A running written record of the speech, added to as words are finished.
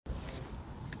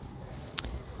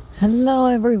Hello,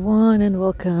 everyone, and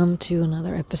welcome to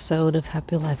another episode of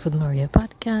Happy Life with Maria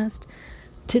podcast.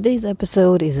 Today's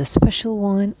episode is a special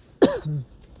one.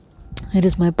 It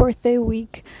is my birthday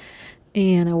week,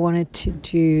 and I wanted to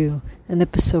do an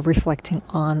episode reflecting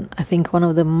on, I think, one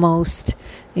of the most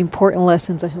important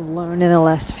lessons I have learned in the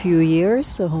last few years.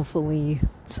 So hopefully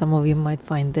some of you might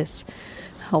find this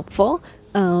helpful.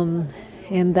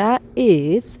 And that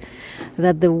is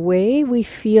that the way we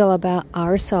feel about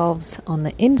ourselves on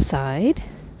the inside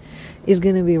is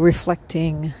going to be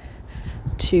reflecting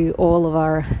to all of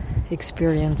our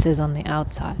experiences on the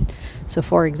outside. So,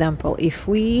 for example, if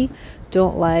we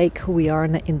don't like who we are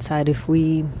on the inside, if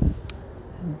we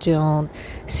don't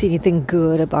see anything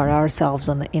good about ourselves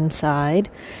on the inside,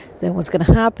 then what's going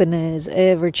to happen is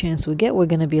every chance we get, we're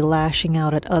going to be lashing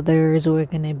out at others, we're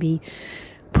going to be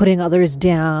putting others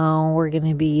down, we're going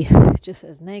to be just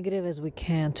as negative as we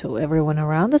can to everyone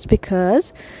around us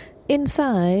because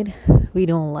inside we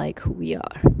don't like who we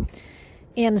are.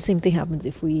 And the same thing happens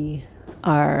if we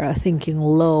are thinking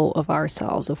low of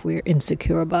ourselves, if we're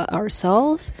insecure about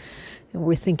ourselves and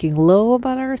we're thinking low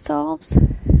about ourselves,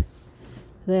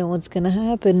 then what's going to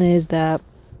happen is that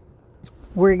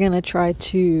we're going to try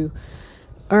to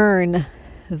earn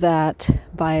that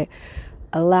by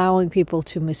allowing people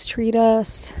to mistreat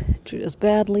us, treat us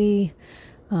badly,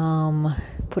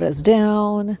 put us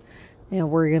down, and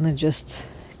we're going to just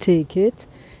take it,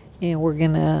 and we're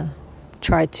going to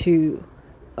try to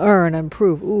earn and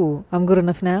prove, I'm good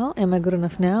enough now? Am I good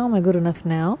enough now? Am I good enough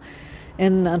now?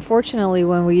 And unfortunately,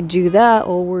 when we do that,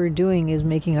 all we're doing is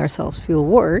making ourselves feel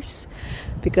worse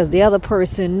because the other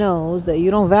person knows that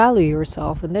you don't value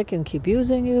yourself and they can keep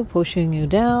using you, pushing you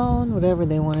down, whatever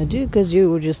they want to do because you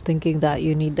were just thinking that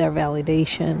you need their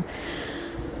validation.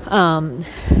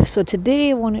 So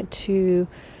today I wanted to,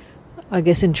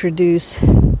 introduce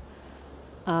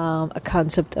a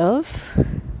concept of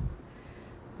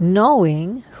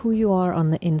knowing who you are on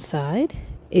the inside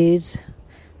is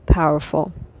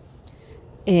powerful.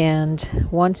 And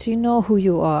once you know who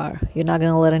you are, you're not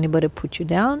going to let anybody put you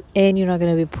down, and you're not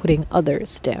going to be putting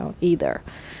others down either.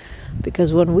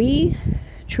 Because when we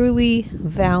truly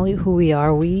value who we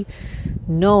are, we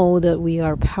know that we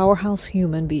are a powerhouse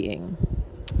human being.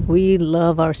 We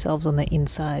love ourselves on the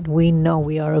inside. We know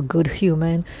we are a good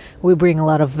human. We bring a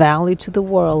lot of value to the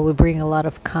world. We bring a lot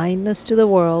of kindness to the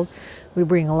world. We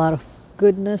bring a lot of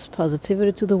goodness,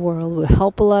 positivity to the world. We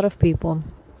help a lot of people.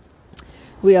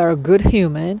 We are a good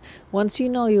human. Once you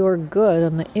know you are good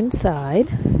on the inside,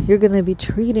 you're going to be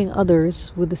treating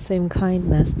others with the same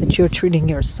kindness that you're treating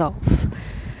yourself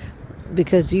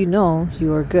because you know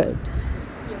you are good.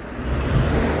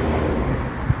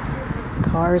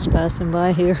 Cars passing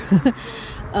by here.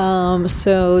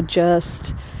 So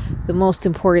just the most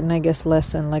important,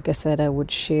 lesson, like I said, I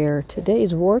would share today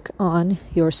is work on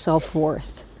your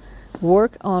self-worth.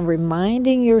 Work on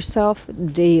reminding yourself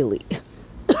daily.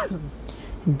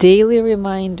 Daily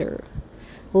reminder.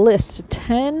 List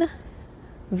 10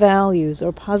 values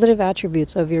or positive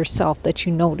attributes of yourself that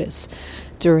you notice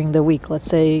during the week. Let's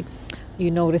say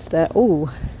you notice that,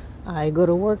 I go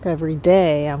to work every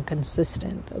day. I'm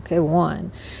consistent. Okay,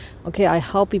 1. Okay, I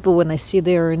help people when I see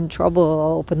they're in trouble.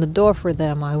 I'll open the door for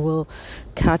them. I will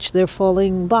catch their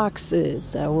falling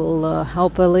boxes. I will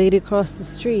help a lady cross the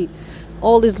street.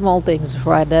 All these small things,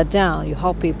 write that down. You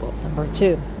help people. Number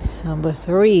 2. Number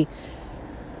 3.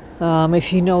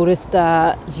 If you notice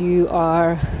that you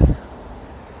are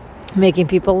making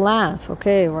people laugh,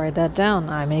 okay, write that down.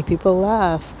 I make people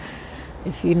laugh.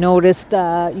 If you notice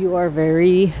that you are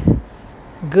very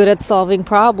good at solving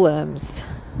problems,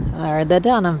 I write that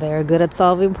down. I'm very good at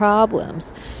solving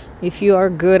problems. If you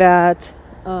are good at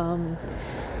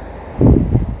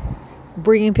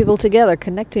bringing people together,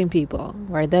 connecting people,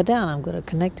 write that down. I'm good at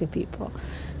connecting people.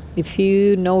 If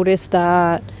you notice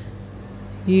that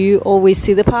you always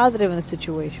see the positive in a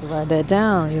situation, write that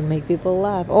down. You make people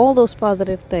laugh. All those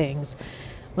positive things.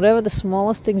 Whatever the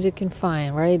smallest things you can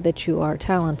find, right? That you are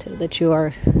talented, that you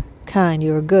are kind,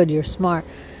 you're good, you're smart.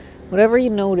 Whatever you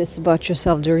notice about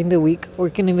yourself during the week, or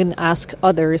you can even ask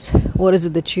others, what is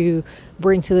it that you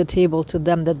bring to the table to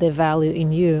them that they value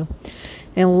in you?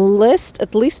 And list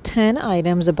at least 10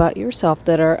 items about yourself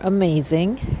that are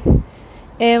amazing.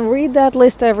 And read that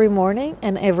list every morning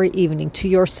and every evening to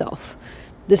yourself.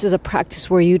 This is a practice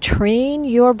where you train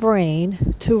your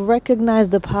brain to recognize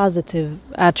the positive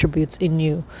attributes in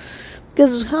you.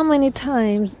 Because how many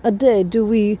times a day do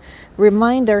we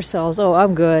remind ourselves,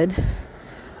 I'm good,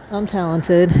 I'm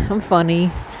talented, I'm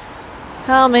funny.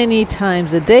 How many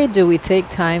times a day do we take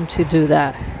time to do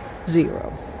that?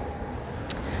 0.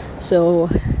 So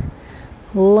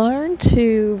Learn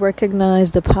to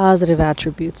recognize the positive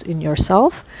attributes in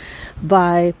yourself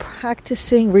by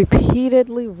practicing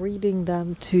repeatedly reading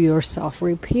them to yourself,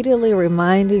 repeatedly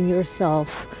reminding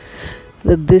yourself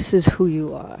that this is who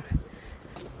you are.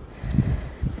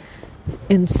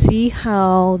 And see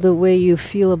how the way you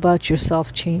feel about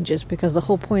yourself changes, because the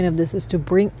whole point of this is to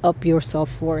bring up your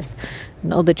self-worth.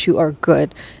 Know that you are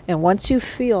good. And once you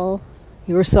feel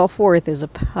your self-worth is a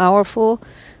powerful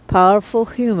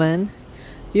human,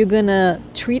 you're gonna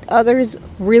treat others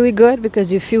really good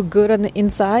because you feel good on the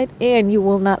inside, and you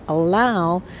will not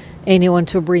allow anyone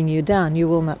to bring you down. You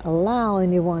will not allow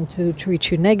anyone to treat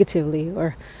you negatively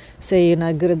or say you're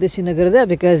not good at this, you're not good at that,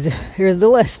 because here's the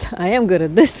list. I am good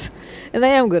at this and I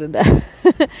am good at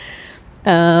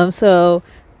that. So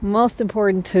most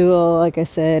important tool, like I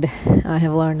said, I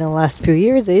have learned in the last few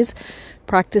years is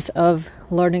practice of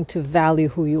learning to value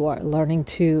who you are, learning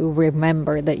to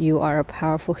remember that you are a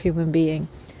powerful human being.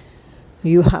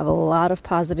 You have a lot of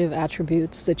positive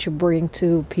attributes that you bring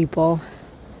to people.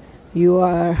 You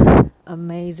are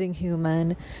amazing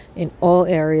human in all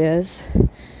areas.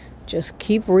 Just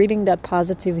keep reading that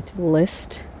positivity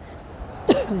list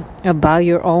about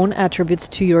your own attributes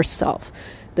to yourself.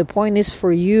 The point is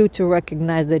for you to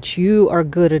recognize that you are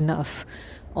good enough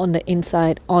on the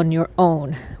inside on your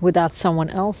own, without someone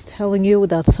else telling you,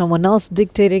 without someone else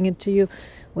dictating it to you,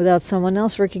 without someone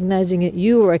else recognizing it.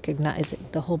 You recognize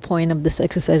it. The whole point of this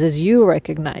exercise is you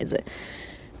recognize it.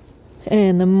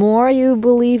 And the more you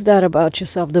believe that about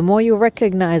yourself, the more you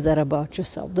recognize that about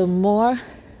yourself, the more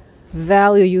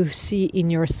value you see in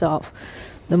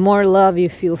yourself, the more love you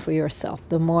feel for yourself,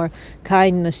 the more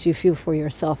kindness you feel for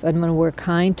yourself. And when we're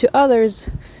kind to others,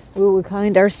 when we're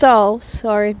kind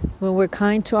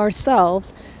to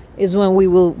ourselves is when we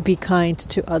will be kind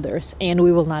to others, and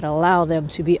we will not allow them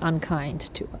to be unkind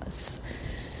to us.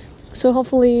 So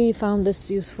hopefully you found this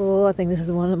useful. I think this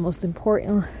is one of the most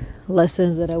important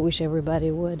lessons that I wish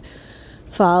everybody would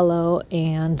follow.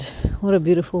 And what a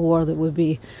beautiful world it would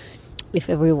be if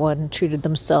everyone treated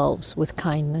themselves with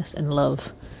kindness and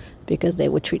love, because they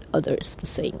would treat others the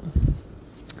same.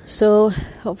 So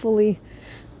hopefully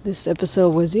this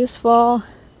episode was useful.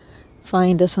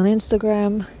 Find us on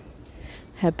Instagram,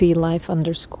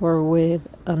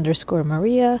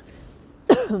 happylife_with_Maria.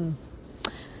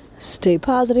 Stay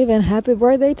positive and happy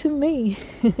birthday to me.